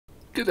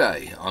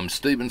G'day, I'm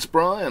Stephen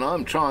Spry and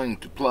I'm trying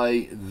to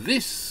play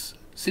this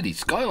City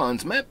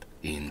Skylines map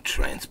in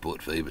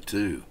Transport Fever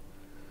 2.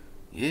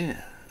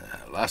 Yeah,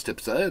 last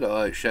episode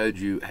I showed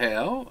you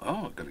how,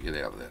 I've got to get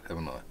out of that,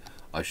 haven't I?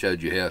 I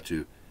showed you how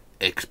to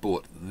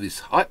export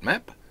this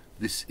Heightmap.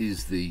 This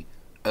is the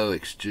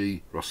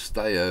OXG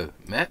Rostejo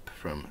map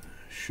from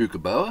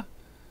Shukaboa.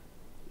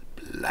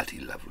 Bloody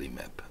lovely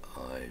map.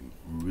 I'm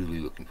really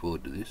looking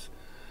forward to this.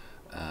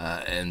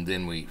 And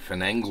then we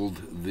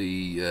finangled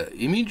the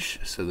image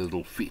so that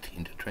it'll fit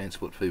into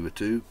Transport Fever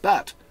 2.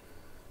 But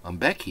I'm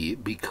back here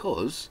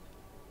because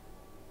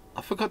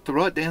I forgot to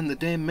write down the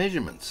damn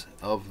measurements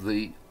of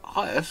the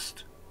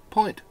highest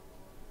point.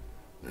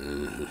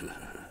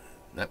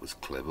 That was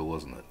clever,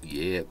 wasn't it?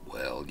 Yeah,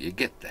 well, you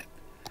get that.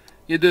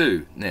 You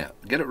do. Now,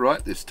 get it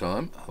right this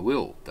time. I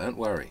will, don't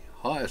worry.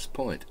 Highest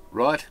point.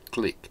 Right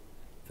click.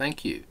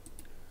 Thank you.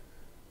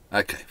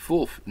 Okay,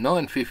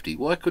 950.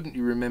 Why couldn't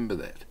you remember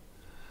that?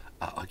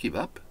 I give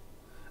up.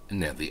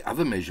 And now the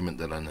other measurement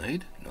that I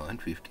need,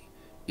 950,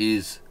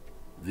 is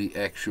the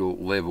actual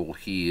level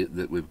here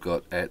that we've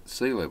got at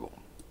sea level.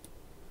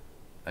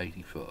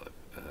 85.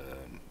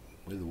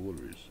 Where the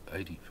water is.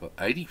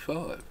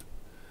 85.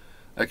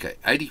 Okay,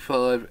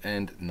 85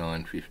 and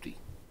 950.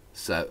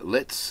 So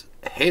let's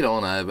head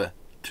on over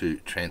to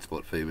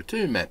Transport Fever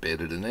 2 Map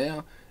Editor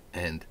now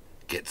and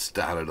get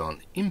started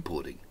on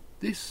importing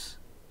this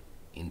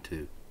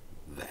into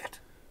that.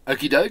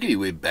 Okie dokie,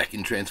 we're back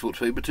in Transport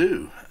Fever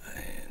 2,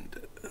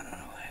 and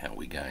how are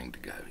we going to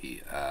go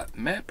here?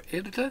 Map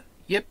Editor?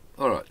 Yep,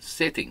 alright,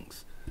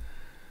 Settings.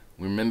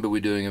 Remember we're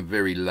doing a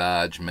very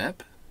large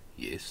map,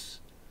 yes,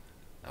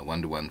 a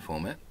 1:1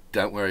 format.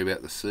 Don't worry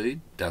about the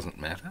seed, doesn't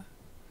matter.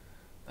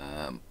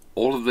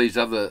 All of these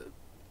other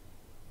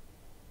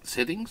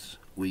settings,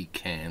 we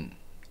can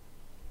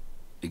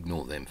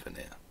ignore them for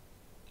now.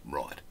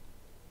 Right,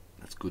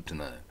 that's good to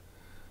know.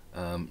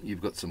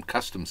 You've got some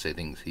custom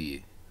settings here.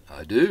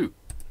 I do.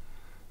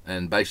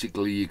 And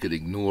basically you could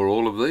ignore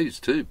all of these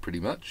too, pretty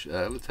much.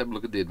 Let's have a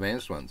look at the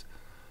advanced ones.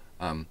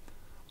 I'm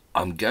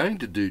going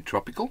to do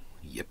tropical,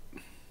 yep.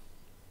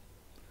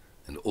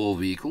 And all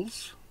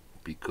vehicles,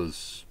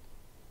 because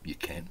you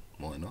can,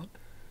 why not?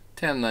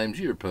 Town names,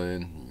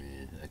 European,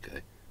 yeah,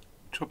 okay.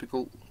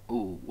 Tropical,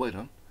 oh, wait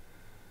on.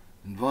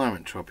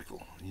 Environment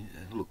tropical, yeah,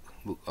 look,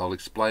 I'll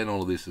explain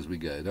all of this as we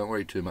go. Don't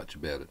worry too much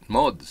about it.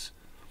 Mods.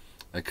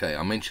 Okay,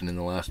 I mentioned in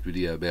the last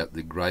video about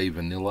the grey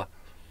vanilla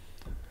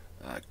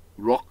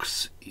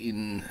rocks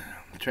in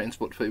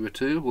Transport Fever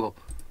 2. Well,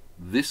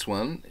 this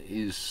one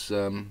is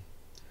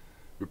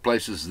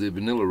replaces the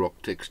vanilla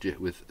rock texture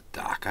with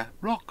darker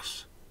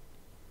rocks.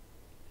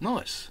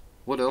 Nice.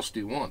 What else do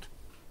you want?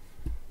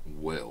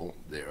 Well,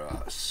 there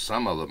are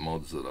some other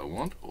mods that I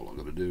want. All I've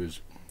got to do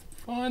is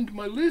find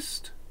my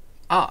list.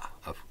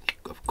 Of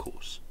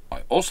course.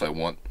 I also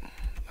want,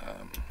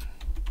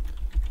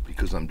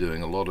 because I'm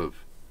doing a lot of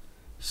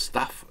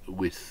stuff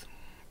with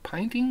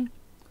painting,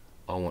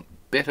 I want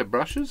better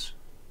brushes.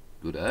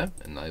 Good-o,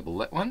 enable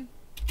that one.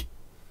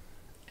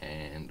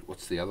 And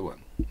what's the other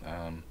one?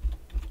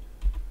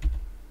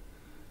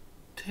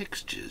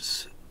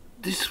 Textures.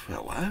 This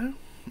fellow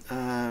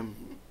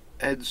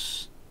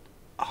adds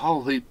a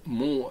whole heap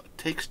more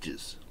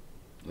textures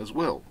as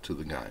well to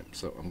the game,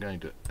 so I'm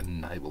going to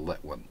enable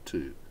that one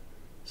too.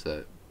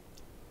 So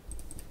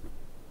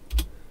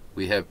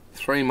we have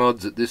 3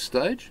 mods at this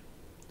stage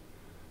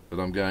that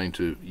I'm going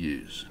to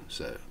use.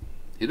 So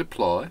hit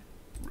apply,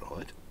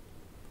 right,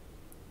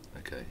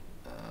 okay,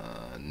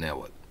 now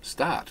what?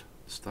 Start,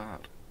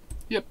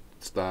 yep,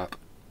 start,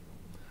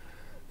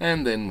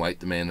 and then wait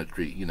the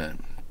mandatory,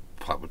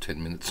 5 or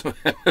 10 minutes,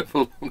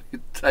 however long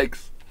it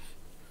takes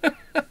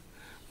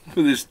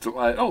for this to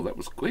load. Oh, that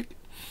was quick,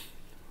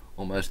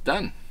 almost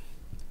done.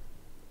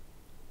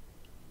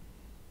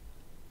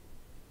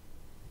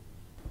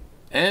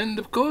 And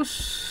of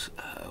course,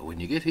 when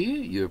you get here,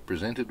 you're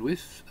presented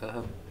with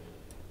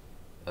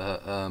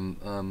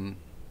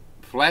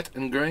flat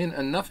and green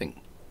and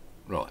nothing.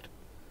 Right.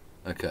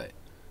 Okay.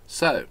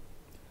 So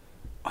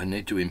I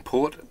need to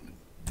import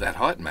that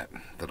height map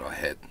that I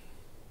had.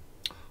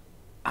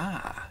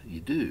 You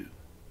do.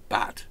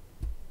 But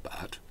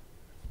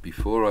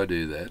before I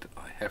do that,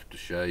 I have to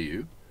show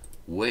you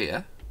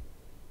where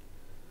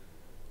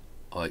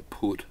I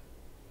put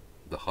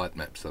the height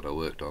maps that I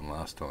worked on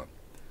last time.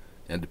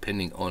 And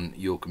depending on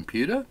your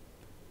computer,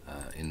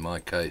 in my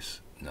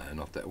case, no,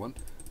 not that one,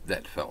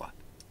 that fella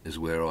is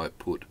where I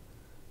put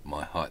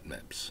my height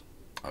maps.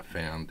 I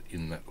found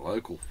in that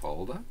local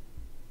folder.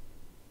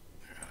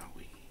 Where are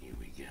we? Here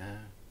we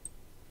go.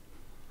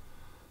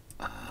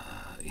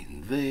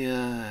 In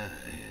there,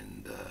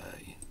 and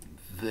in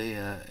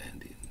there,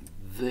 and in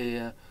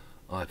there,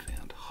 I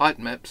found height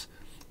maps,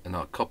 and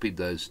I copied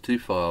those 2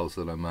 files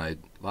that I made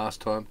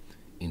last time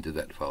into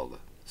that folder,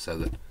 so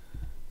that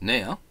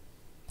now,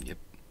 yep,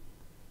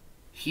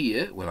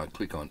 here when I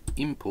click on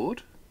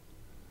import,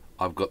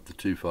 I've got the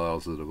 2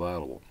 files that are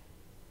available.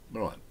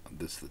 Right,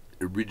 that's the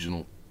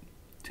original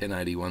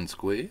 1081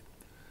 square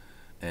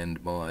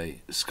and my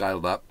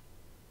scaled up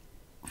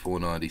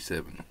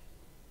 497.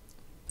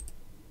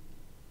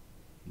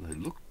 They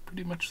look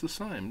pretty much the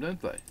same,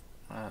 don't they?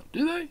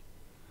 Do they?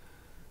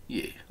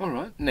 Yeah,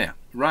 alright. Now,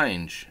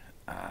 range.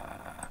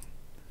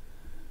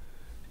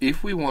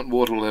 If we want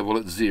water level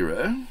at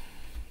 0,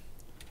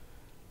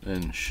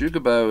 then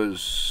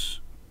Sugarboa's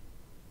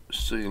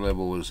sea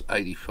level was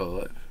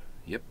 85.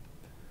 Yep.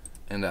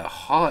 And our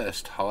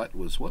highest height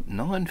was what?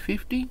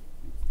 950?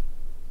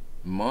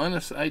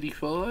 Minus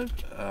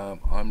 85?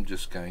 I'm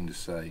just going to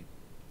say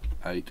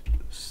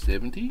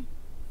 870.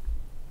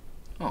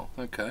 Oh,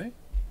 okay.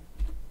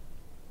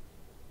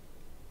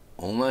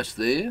 Almost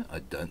there. I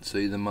don't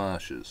see the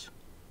marshes.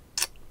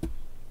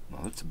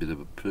 Well, that's a bit of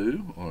a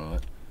poo.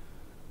 Alright.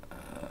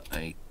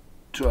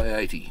 Try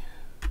 80.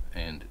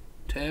 And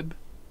tab.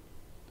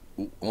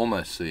 Ooh,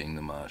 almost seeing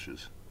the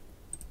marshes.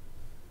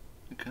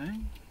 Okay.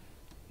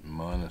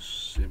 Minus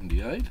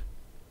 78.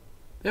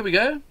 There we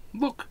go.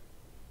 Look.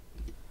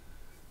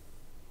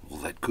 Well,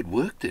 that could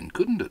work then,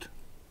 couldn't it?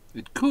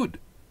 It could.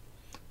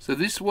 So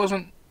this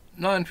wasn't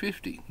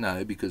 950.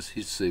 No, because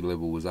his sea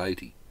level was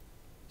 80.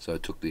 So I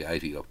took the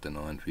 80 off the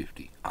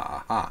 950.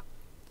 Aha!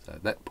 So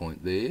at that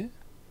point there,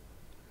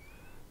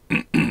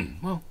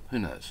 well, who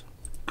knows?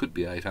 Could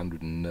be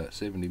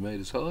 870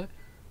 metres high.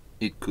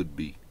 It could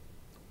be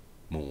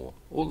more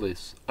or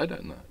less. I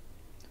don't know.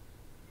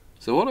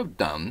 So what I've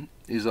done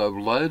is I've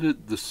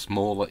loaded the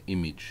smaller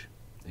image,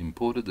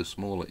 imported the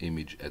smaller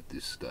image at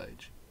this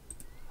stage.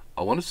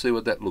 I want to see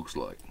what that looks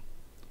like.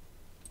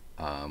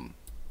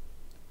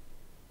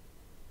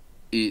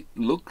 It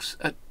looks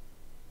a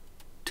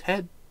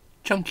tad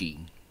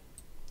chunky.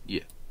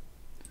 Yeah.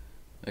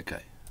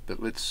 Okay,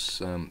 but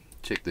let's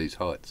check these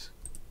heights.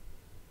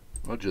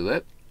 Roger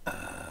that.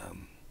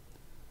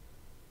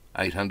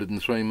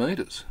 803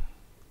 metres.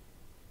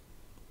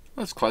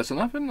 That's close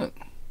enough, isn't it?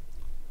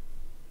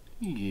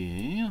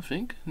 Yeah, I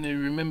think. Now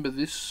remember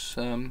this,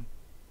 the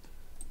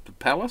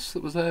palace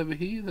that was over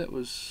here, that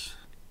was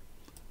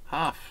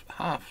half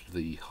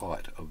the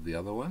height of the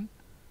other one.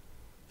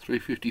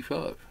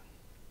 355.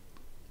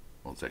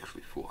 Well, it's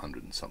actually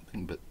 400 and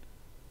something, but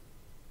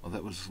well,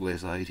 that was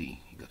less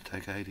 80. You got to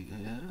take 80.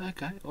 Yeah,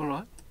 okay, all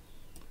right.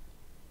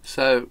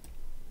 So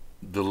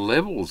the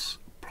levels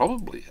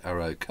probably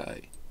are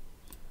okay,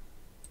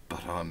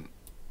 but I'm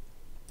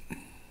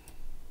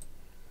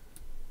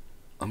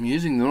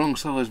using the wrong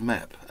size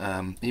map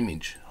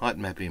image,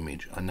 Heightmap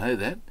image. I know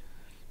that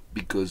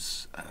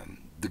because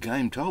the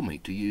game told me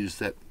to use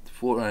that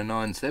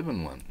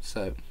 4097 one.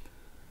 So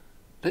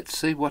let's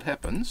see what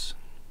happens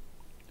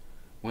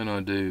when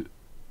I do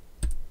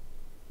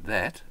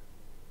that,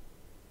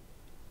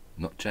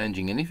 not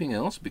changing anything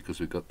else because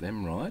we've got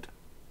them right,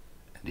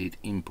 and hit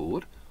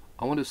import.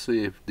 I want to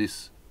see if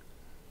this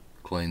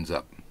cleans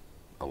up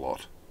a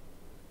lot.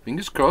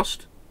 Fingers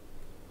crossed,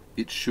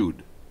 it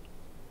should.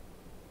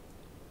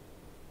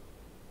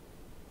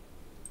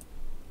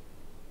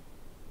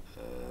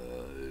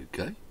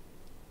 Okay.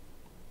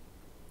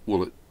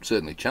 Well, it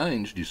certainly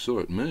changed. You saw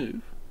it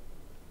move.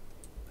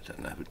 I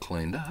don't know if it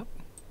cleaned up.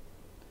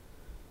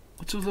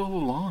 What's with all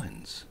the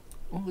lines?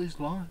 All these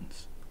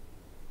lines.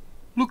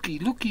 Looky,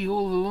 looky,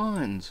 all the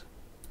lines.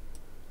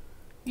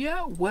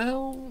 Yeah,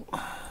 well,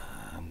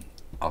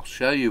 I'll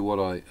show you what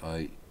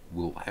I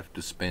will have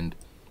to spend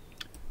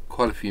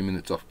quite a few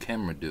minutes off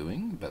camera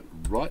doing, but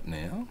right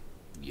now,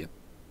 yep,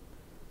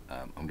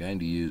 I'm going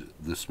to use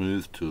the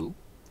smooth tool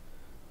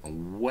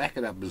and whack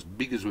it up as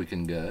big as we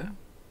can go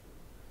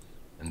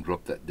and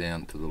drop that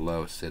down to the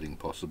lowest setting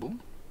possible.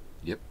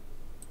 Yep.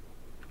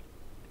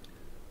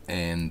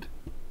 And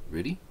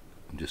ready?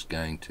 I'm just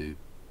going to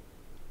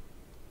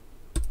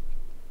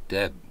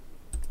dab,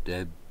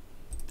 dab,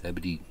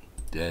 dabbity,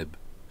 dab.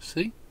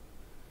 See?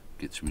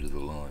 Gets rid of the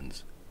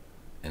lines.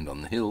 And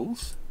on the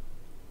hills,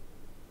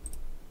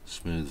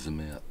 smooths them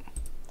out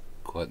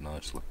quite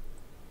nicely.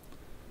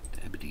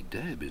 Dabbity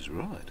dab is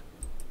right.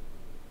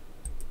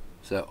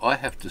 So I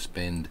have to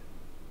spend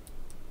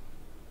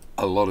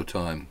a lot of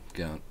time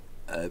going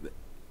over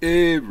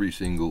every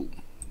single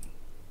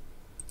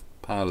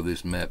part of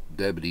this map,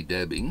 dabbity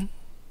dabbing,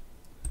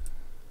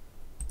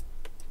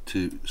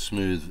 to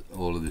smooth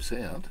all of this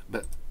out,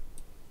 but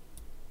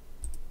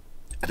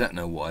I don't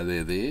know why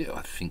they're there.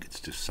 I think it's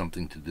just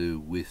something to do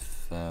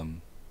with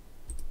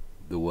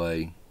the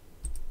way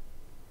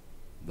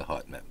the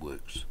Heightmap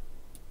works.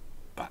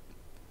 But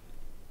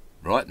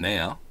right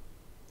now,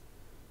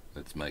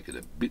 let's make it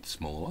a bit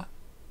smaller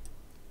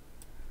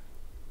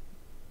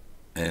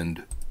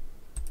and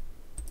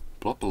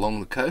plop along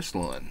the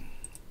coastline.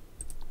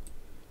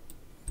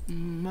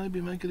 Maybe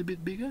make it a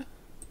bit bigger.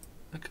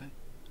 Okay.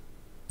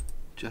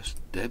 Just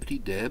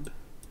dabbity dab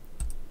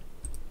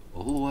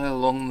all the way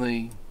along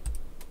the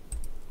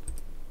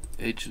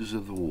edges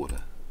of the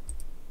water.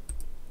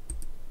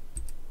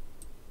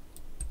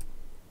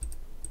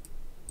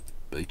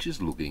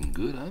 Beaches looking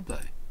good, aren't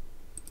they?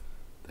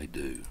 They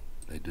do,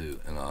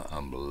 and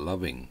I'm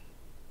loving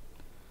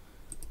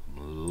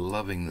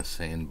the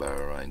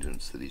sandbar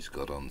arrangements that he's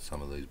got on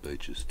some of these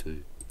beaches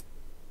too.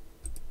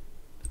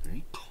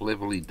 Very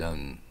cleverly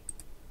done,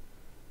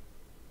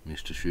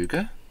 Mr.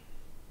 Shuka.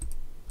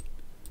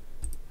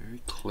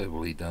 Very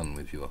cleverly done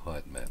with your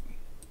height map.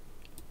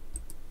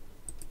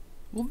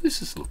 Well, this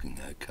is looking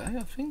okay,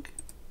 I think.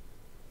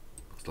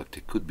 Looks like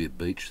there could be a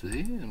beach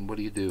there, and what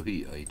do you do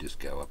here? Oh, you just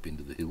go up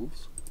into the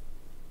hills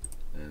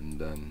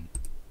and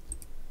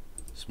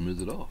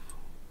smooth it off.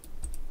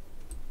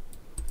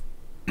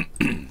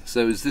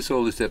 So is this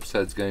all this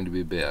episode's going to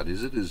be about?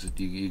 Is it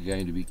you're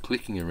going to be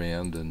clicking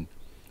around and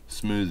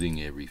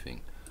smoothing everything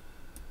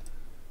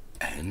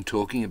and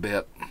talking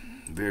about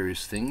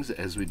various things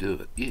as we do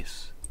it?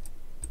 Yes.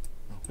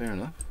 Well, fair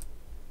enough.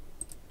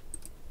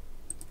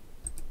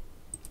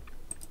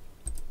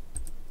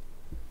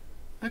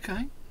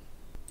 Okay.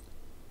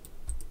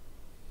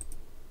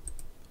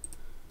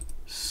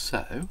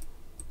 So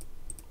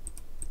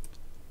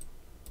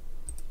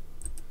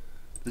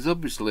there's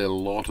obviously a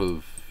lot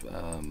of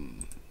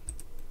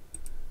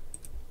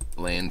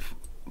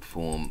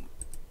landform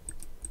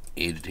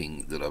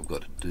editing that I've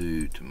got to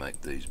do to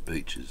make these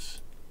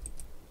beaches.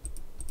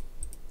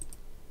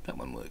 That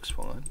one works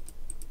fine,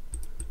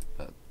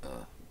 but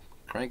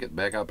crank it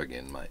back up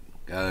again, mate.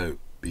 Go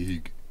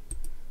big,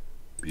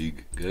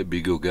 big, go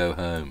big or go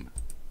home.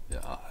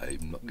 Yeah,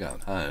 I'm not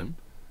going home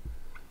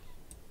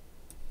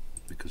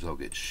because I'll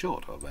get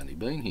shot. I've only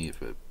been here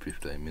for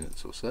 15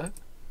 minutes or so.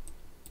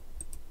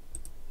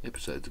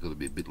 Episode's got to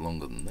be a bit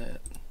longer than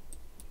that.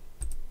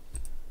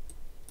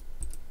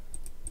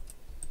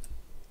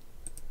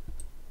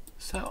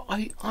 So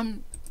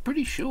I'm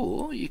pretty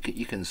sure you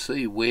can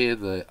see where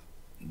the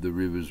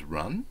rivers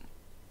run,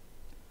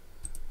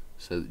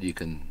 so that you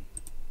can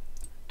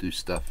do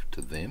stuff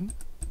to them.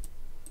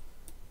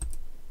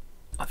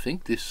 I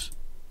think this.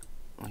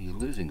 Oh, you're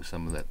losing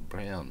some of that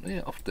brown.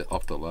 Yeah, off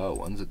the lower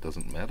ones it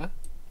doesn't matter,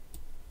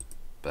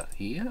 but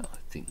here I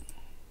think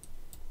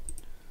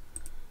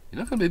you're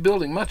not going to be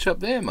building much up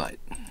there, mate.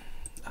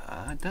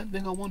 I don't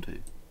think I want to.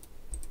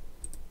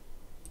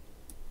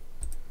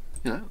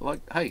 You know, like,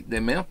 hey,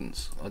 they're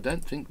mountains. I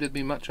don't think there'd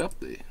be much up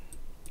there.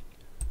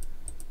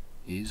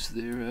 Is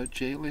there a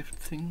chairlift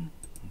thing?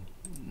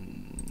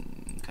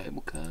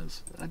 Cable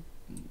cars?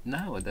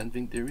 No, I don't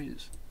think there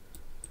is.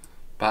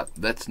 But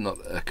that's not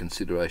a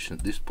consideration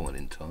at this point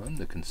in time.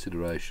 The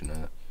consideration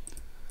are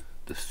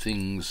the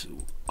things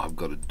I've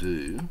got to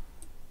do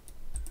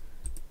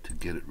to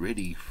get it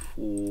ready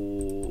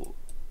for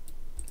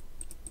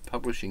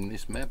publishing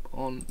this map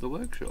on the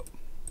workshop.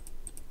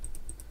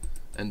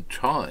 And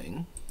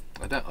trying,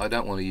 I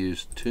don't want to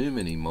use too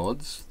many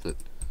mods that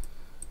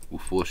will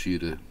force you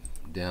to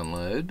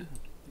download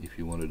if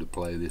you wanted to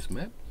play this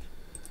map,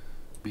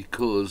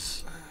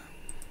 because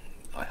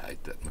I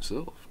hate that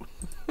myself.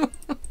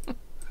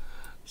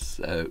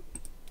 So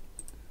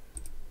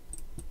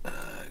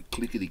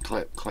clickety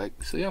clap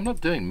clack. See, I'm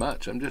not doing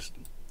much, I'm just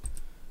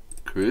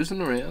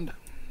cruising around.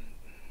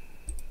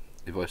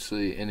 If I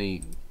see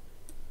any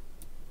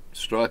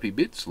stripy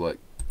bits, like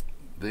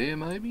there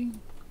maybe,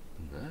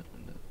 no.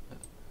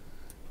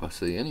 If I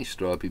see any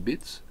stripy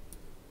bits,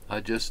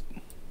 I just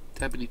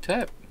tappity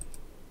tap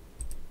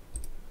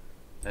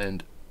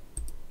and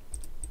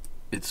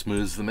it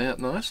smooths them out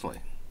nicely.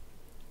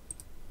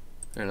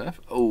 Fair enough.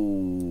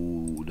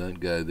 Oh,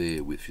 don't go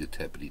there with your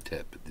tappity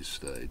tap at this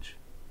stage.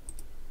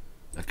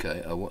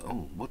 Okay,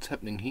 oh, what's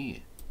happening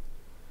here?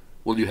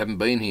 Well, you haven't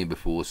been here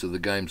before, so the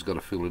game's got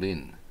to fill it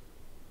in.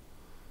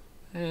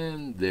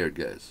 And there it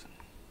goes.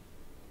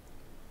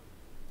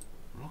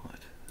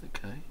 Right,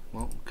 okay.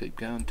 Well, keep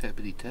going,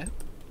 tappity tap.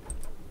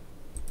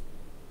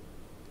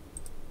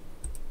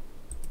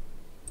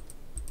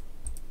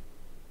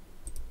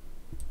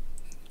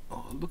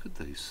 Oh, look at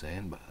these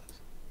sandbars.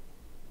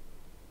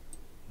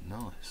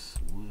 Nice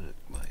work,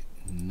 mate.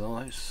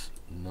 Nice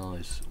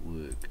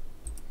work.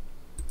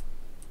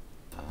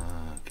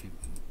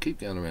 Keep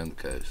going around the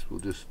coast. We'll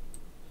just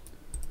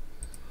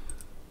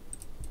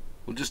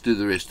do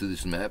the rest of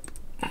this map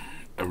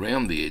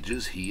around the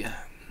edges here.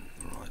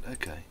 Right,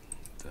 okay.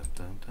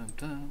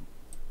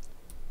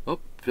 Oh,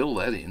 fill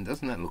that in.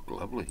 Doesn't that look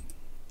lovely?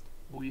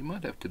 Well, you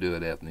might have to do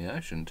it out in the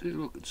ocean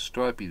too. Look, it's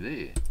stripy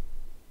there.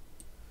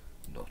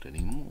 Not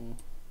anymore.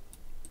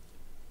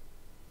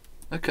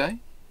 Okay.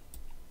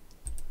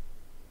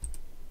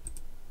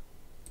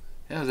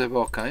 How's that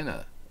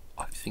volcano?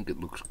 I think it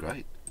looks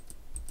great.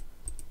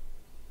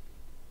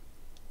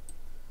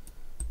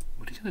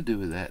 What are you going to do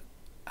with that?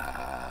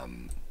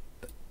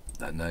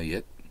 Don't know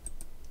yet.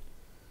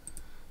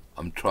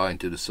 I'm trying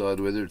to decide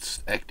whether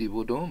it's active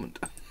or dormant.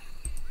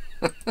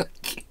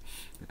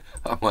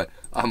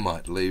 I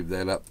might leave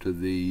that up to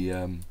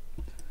the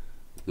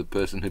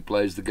person who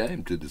plays the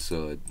game to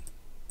decide.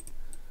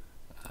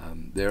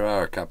 There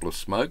are a couple of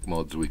smoke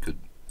mods we could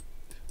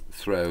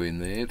throw in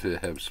there to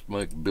have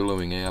smoke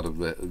billowing out of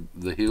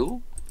the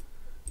hill,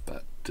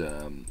 but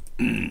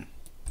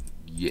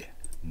yeah,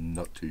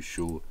 not too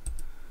sure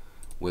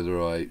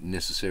whether I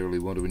necessarily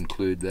want to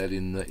include that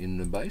in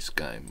the base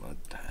game. I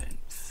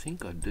don't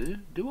think I do.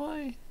 Do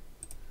I?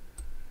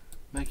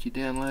 Make you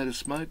download a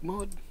smoke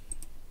mod?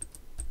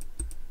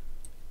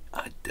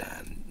 I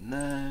don't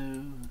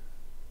know.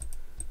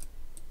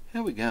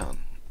 How we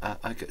going?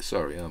 Okay,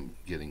 sorry, I'm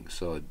getting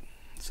side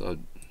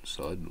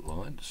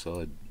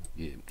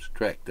yeah,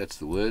 track, that's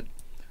the word.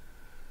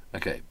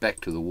 Okay, back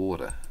to the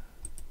water.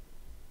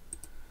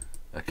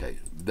 Okay,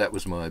 that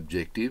was my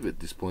objective at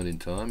this point in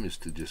time, is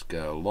to just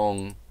go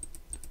along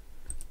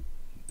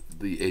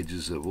the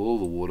edges of all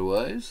the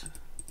waterways.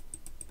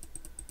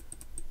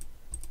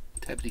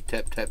 Tappity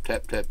tap tap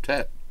tap tap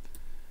tap.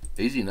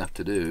 Easy enough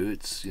to do.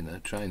 It's, you know,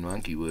 train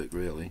monkey work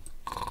really.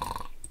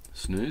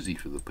 Snoozy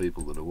for the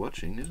people that are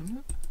watching, isn't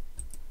it?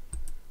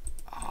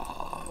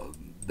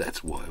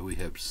 That's why we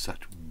have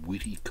such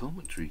witty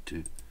commentary,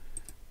 to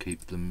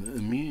keep them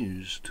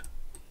amused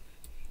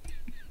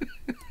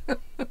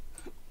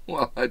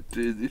while I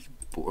do this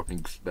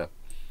boring stuff.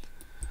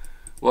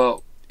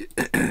 Well,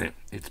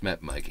 it's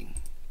map making.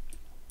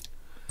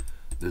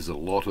 There's a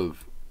lot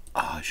of,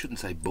 I shouldn't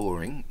say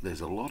boring,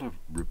 there's a lot of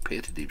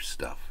repetitive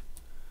stuff.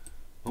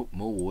 Oh,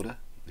 more water.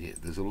 Yeah,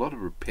 there's a lot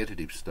of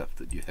repetitive stuff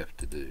that you have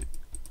to do,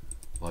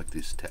 like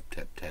this tap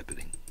tap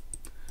tapping.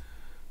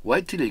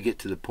 Wait till you get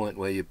to the point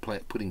where you're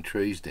putting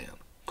trees down.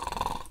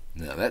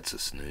 Now that's a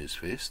snooze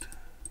fest.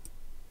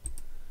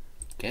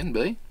 Can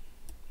be.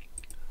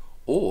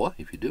 Or,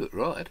 if you do it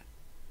right,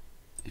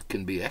 it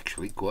can be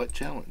actually quite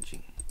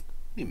challenging.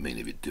 What do you mean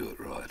if you do it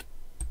right?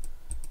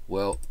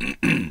 Well,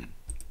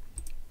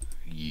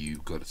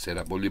 you've got to set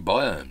up all your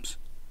biomes.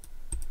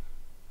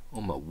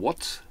 All my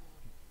what's?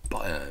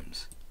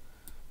 Biomes.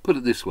 Put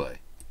it this way.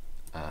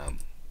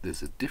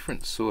 There's a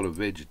different sort of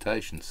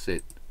vegetation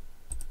set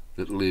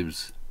that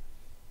lives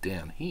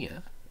down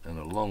here and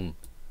along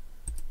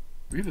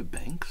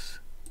riverbanks,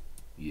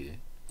 yeah,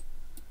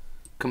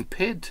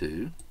 compared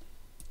to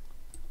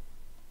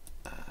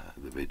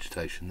the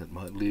vegetation that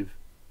might live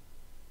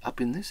up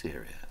in this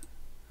area,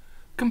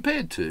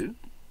 compared to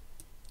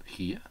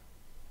here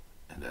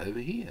and over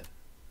here.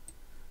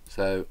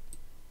 So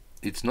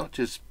it's not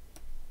just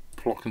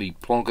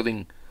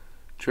plonketing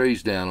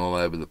trees down all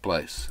over the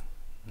place.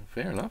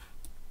 Fair enough.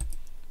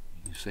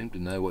 You seem to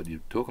know what you're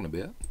talking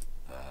about.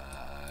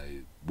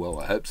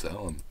 Well, I hope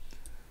so. I'm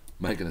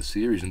making a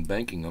series and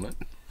banking on it.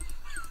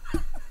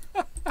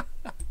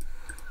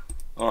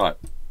 Alright.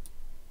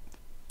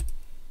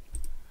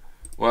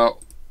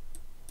 Well,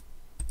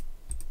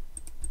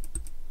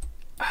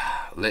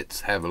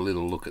 let's have a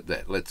little look at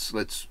that. Let's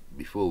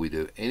before we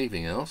do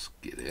anything else,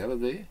 get out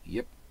of there.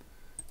 Yep.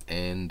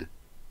 And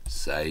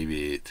save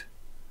it.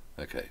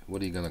 Okay,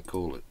 what are you going to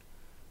call it?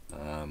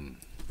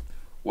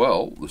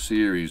 Well, the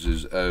series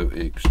is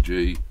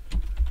OXG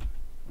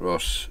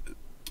Rostejo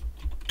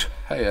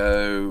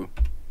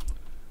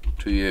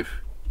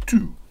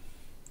TF2.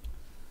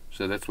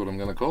 So that's what I'm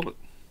going to call it.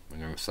 I'm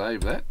going to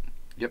save that.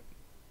 Yep.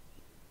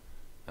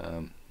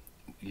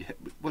 Yeah,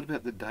 what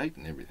about the date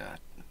and everything?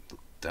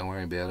 Don't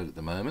worry about it at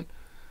the moment.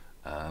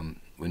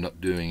 We're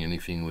not doing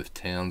anything with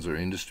towns or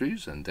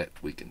industries, and that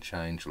we can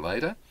change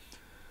later.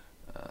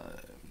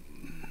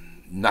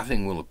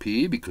 Nothing will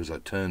appear because I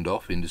turned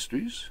off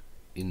industries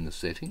in the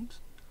settings.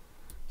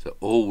 So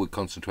all we're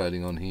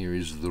concentrating on here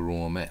is the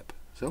raw map.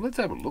 So let's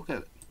have a look at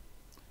it.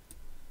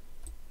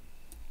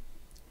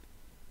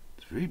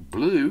 It's very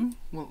blue.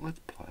 Well, let's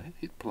play it.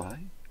 Hit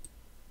play.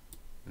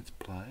 Let's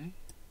play.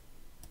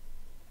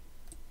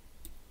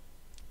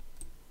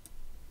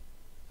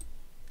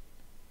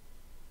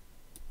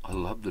 I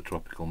love the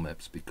tropical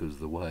maps because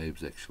the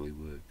waves actually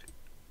work.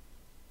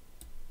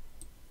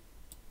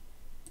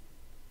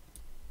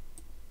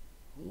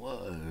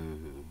 Whoa,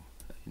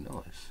 hey,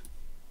 nice.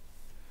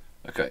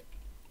 Okay,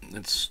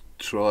 let's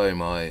try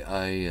my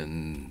A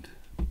and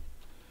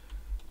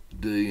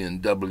D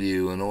and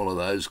W and all of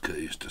those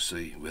keys to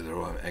see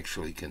whether I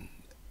actually can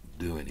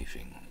do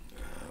anything.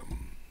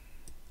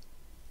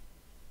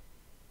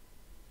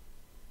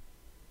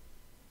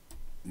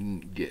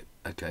 Yeah,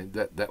 okay,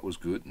 that was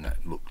good. No,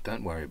 look,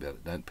 don't worry about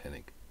it, don't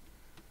panic.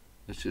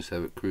 Let's just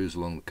have it cruise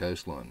along the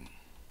coastline.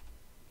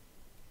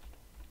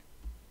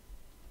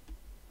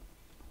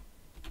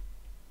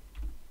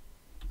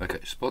 Okay,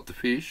 spot the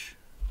fish.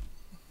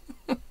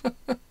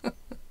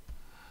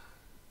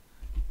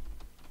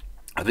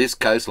 This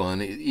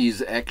coastline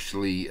is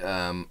actually,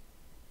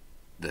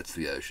 that's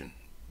the ocean,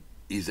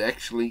 is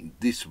actually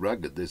this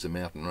rugged. There's a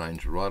mountain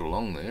range right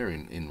along there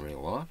in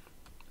real life.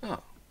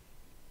 Oh.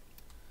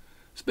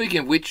 Speaking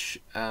of which,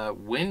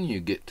 when you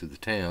get to the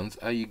towns,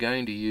 are you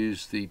going to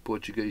use the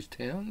Portuguese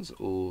towns,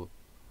 or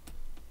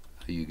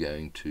are you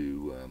going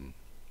to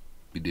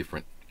be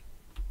different?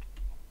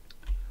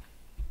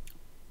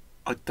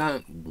 I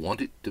don't want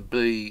it to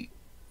be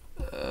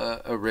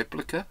a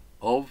replica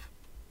of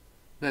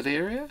that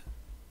area,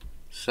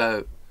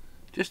 so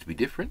just to be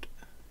different,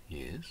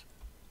 yes,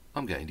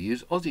 I'm going to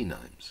use Aussie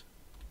names.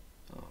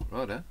 Oh,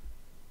 righto.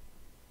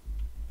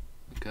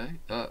 Okay,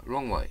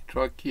 wrong way.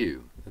 Try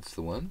Q. That's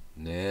the one.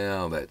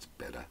 Now that's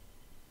better.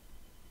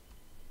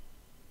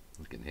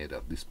 We can head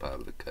up this part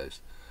of the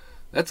coast.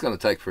 That's going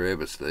to take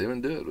forever,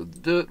 Stephen.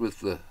 Do it with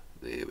the...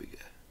 There we go.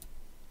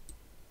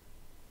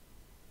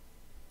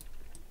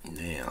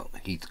 Now,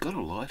 he's got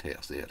a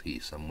lighthouse out here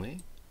somewhere.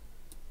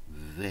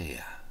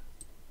 There.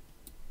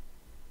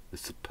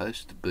 It's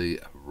supposed to be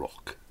a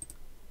rock.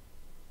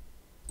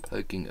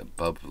 poking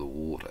above the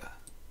water.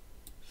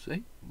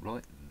 See?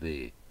 Right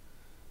there.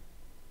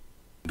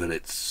 But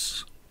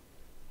it's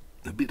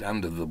a bit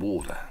under the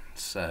water,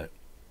 so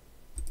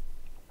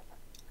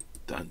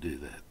don't do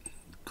that.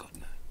 God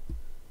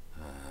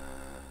no.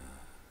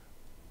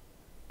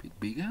 Bit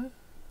bigger.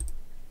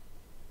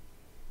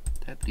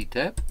 Tappity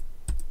tap.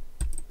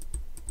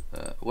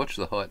 Watch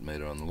the height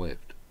meter on the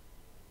left.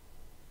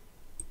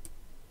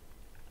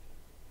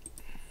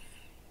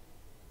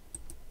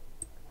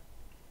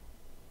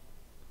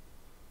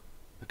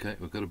 Okay,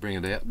 we've got to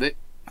bring it out there.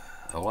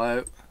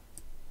 Hello.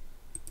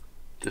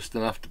 Just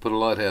enough to put a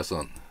lighthouse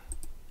on.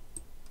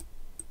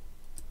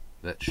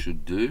 That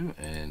should do,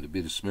 and a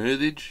bit of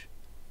smoothage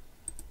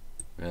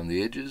around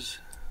the edges.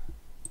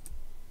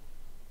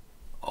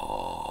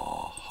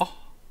 Oh,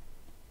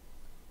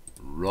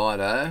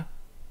 righto.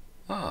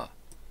 Ah,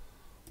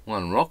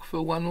 one rock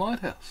for one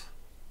lighthouse.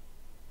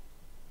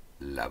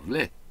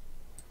 Lovely.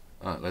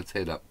 Alright, let's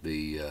head up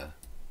the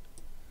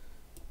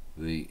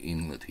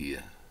inlet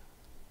here.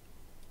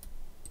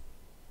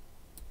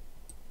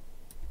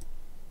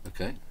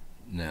 Okay,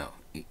 now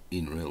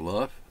in real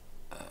life,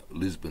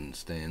 Lisbon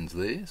stands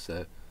there,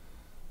 so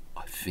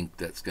I think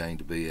that's going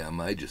to be our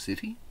major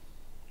city.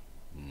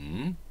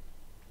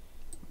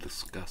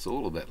 Discuss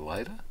all of that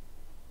later.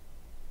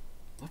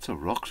 Lots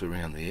of rocks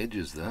around the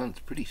edges though, it's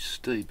pretty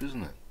steep,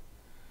 isn't it?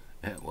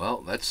 Yeah, well,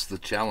 that's the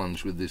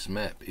challenge with this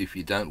map. If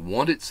you don't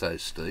want it so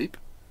steep,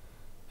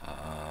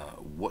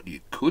 what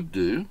you could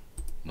do,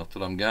 not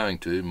that I'm going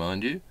to,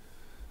 mind you,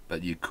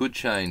 but you could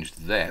change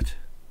that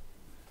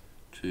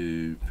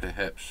to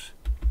perhaps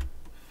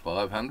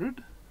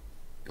 500.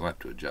 You'll have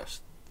to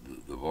adjust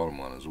the bottom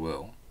one as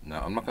well. No,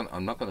 I'm not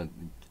gonna.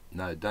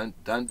 No,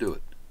 don't do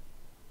it.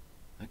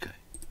 Okay,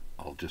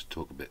 I'll just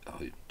talk about.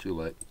 Oh, too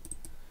late.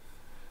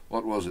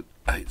 What was it?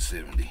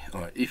 870.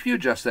 All right. If you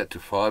adjust that to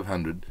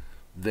 500,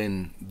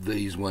 then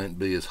these won't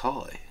be as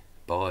high.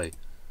 By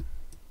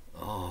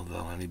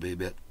they'll only be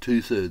about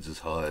 2/3 as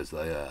high as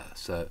they are.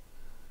 So,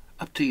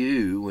 up to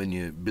you when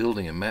you're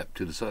building a map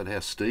to decide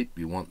how steep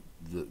you want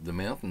the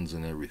mountains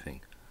and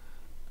everything.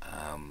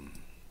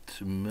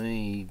 To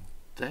me,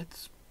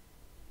 that's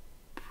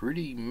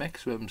pretty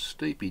maximum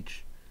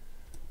steepage.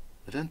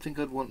 I don't think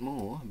I'd want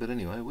more, but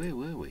anyway, where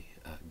were we?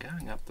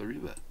 Going up the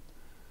river.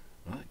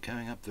 Right,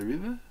 going up the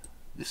river.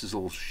 This is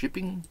all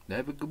shipping,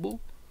 navigable.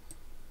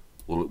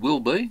 Well, it will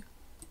be.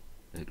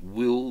 It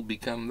will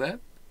become that.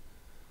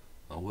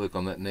 I'll work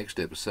on that next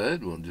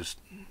episode. We'll just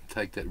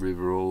take that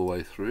river all the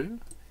way through.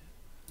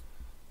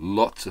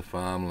 Lots of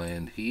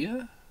farmland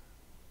here.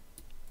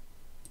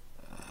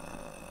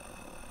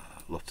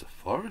 Lots of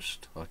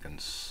forest. I can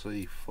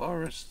see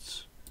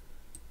forests.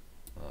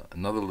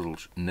 Another little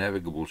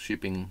navigable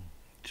shipping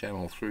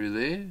channel through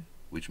there,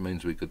 which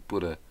means we could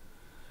put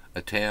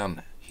a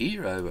town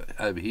here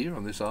over here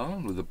on this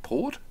island with a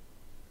port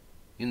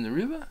in the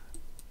river.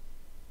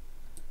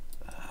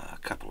 A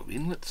couple of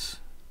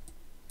inlets.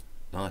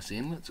 Nice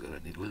inlets.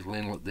 Got a little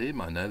inlet there.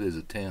 I know there's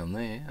a town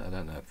there. I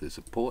don't know if there's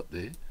a port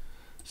there.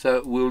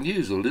 So we'll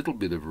use a little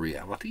bit of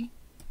reality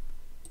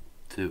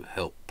to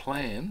help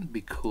plan,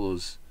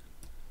 because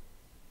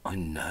I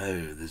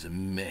know there's a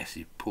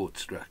massive port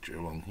structure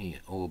along here,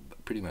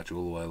 pretty much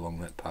all the way along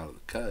that part of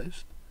the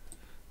coast.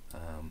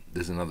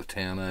 There's another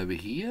town over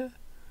here.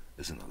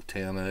 There's another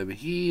town over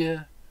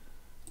here.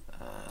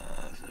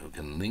 So we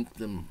can link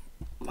them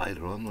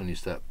later on when you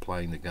start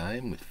playing the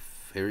game with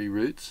ferry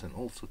routes and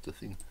all sorts of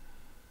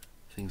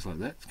things like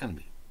that. It's going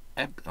to be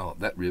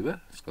that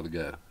river. It's got to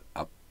go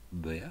up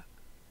there,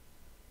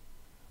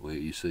 where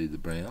you see the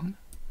brown.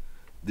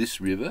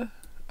 This river,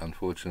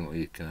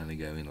 unfortunately, it can only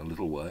go in a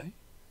little way,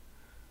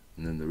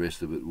 and then the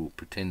rest of it will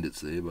pretend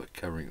it's there by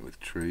covering it with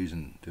trees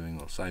and doing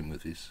the same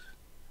with this,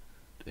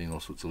 doing all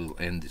sorts of little,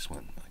 and this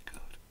one, my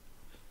God.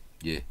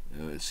 Yeah,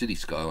 city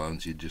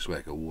skylines, you'd just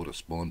whack a water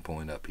spawn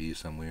point up here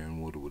somewhere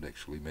and water would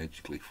actually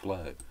magically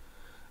flow,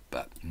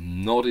 but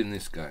not in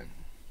this game.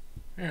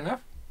 Fair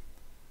enough.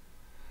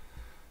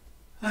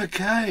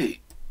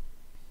 Okay.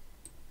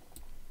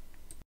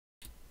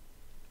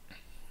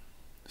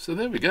 So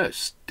there we go,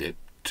 step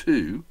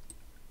 2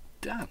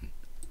 done.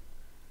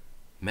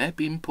 Map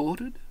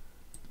imported.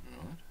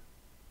 Right.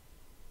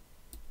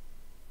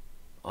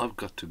 I've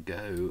got to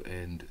go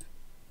and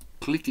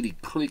clickety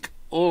click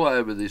all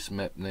over this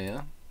map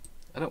now.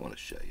 I don't want to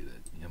show you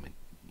that. I mean,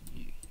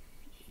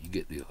 you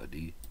get the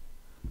idea.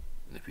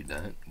 And if you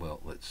don't, well,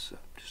 let's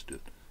just do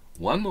it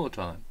one more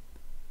time.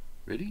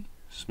 Ready?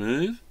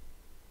 Smooth,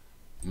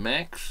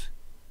 max,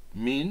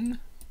 min,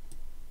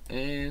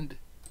 and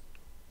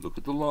look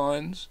at the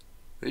lines.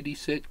 Ready,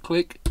 set,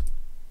 click.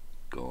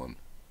 Gone.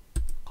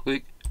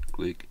 Click,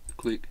 click,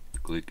 click,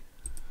 click.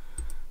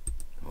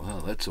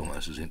 Well, that's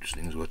almost as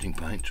interesting as watching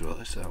paint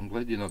dry, so I'm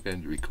glad you're not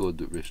going to record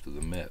the rest of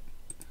the map.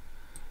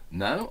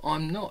 No,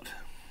 I'm not.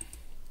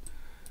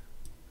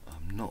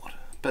 I'm not.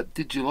 But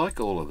did you like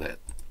all of that?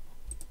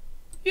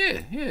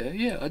 Yeah,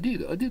 I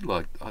did. I did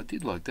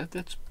like that.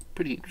 That's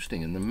pretty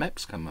interesting, and the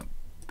map's come up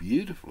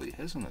beautifully,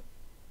 hasn't it?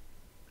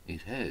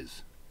 It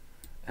has.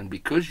 And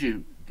because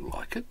you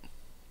like it,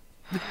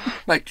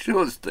 make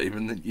sure,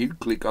 Stephen, that you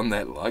click on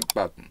that like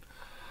button,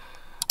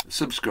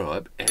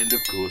 subscribe, and of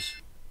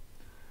course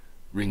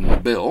ring the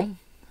bell,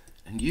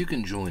 and you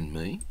can join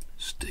me,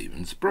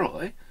 Stephen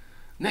Spry,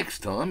 next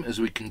time as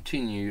we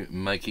continue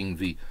making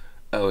the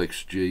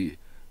OXG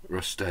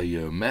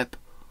Rostejo map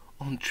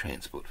on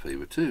Transport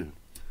Fever 2.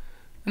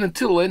 And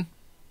until then,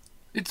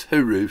 it's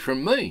hooroo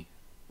from me.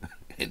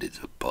 And it's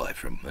a bye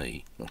from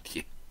me.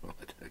 Yeah,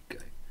 right,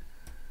 okay.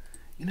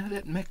 You know,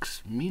 that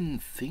max min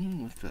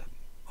thing with the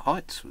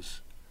heights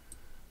was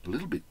a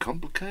little bit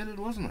complicated,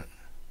 wasn't it?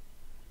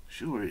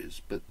 Sure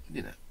is, but,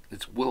 you know,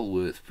 it's well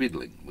worth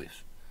fiddling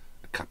with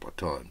a couple of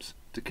times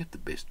to get the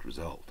best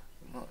result.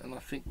 And I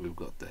think we've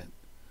got that.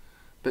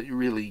 But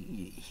really,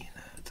 you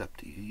know, it's up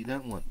to you. You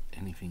don't want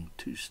anything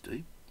too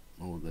steep,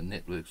 or the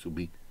networks will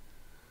be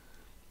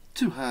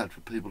too hard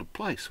for people to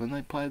place when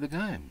they play the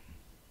game.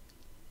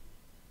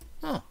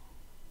 Oh,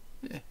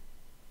 yeah,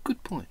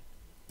 good point.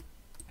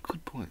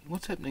 Good point.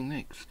 What's happening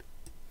next?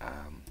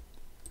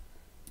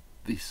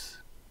 This.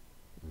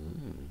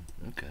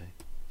 Oh, okay.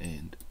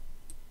 And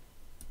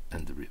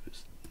the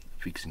rivers.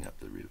 Fixing up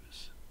the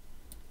rivers.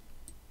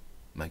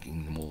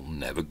 Making them all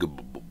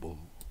navigable.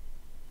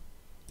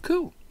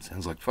 Cool.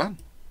 Sounds like fun.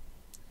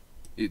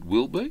 It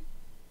will be.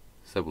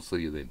 So we'll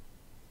see you then.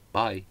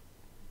 Bye.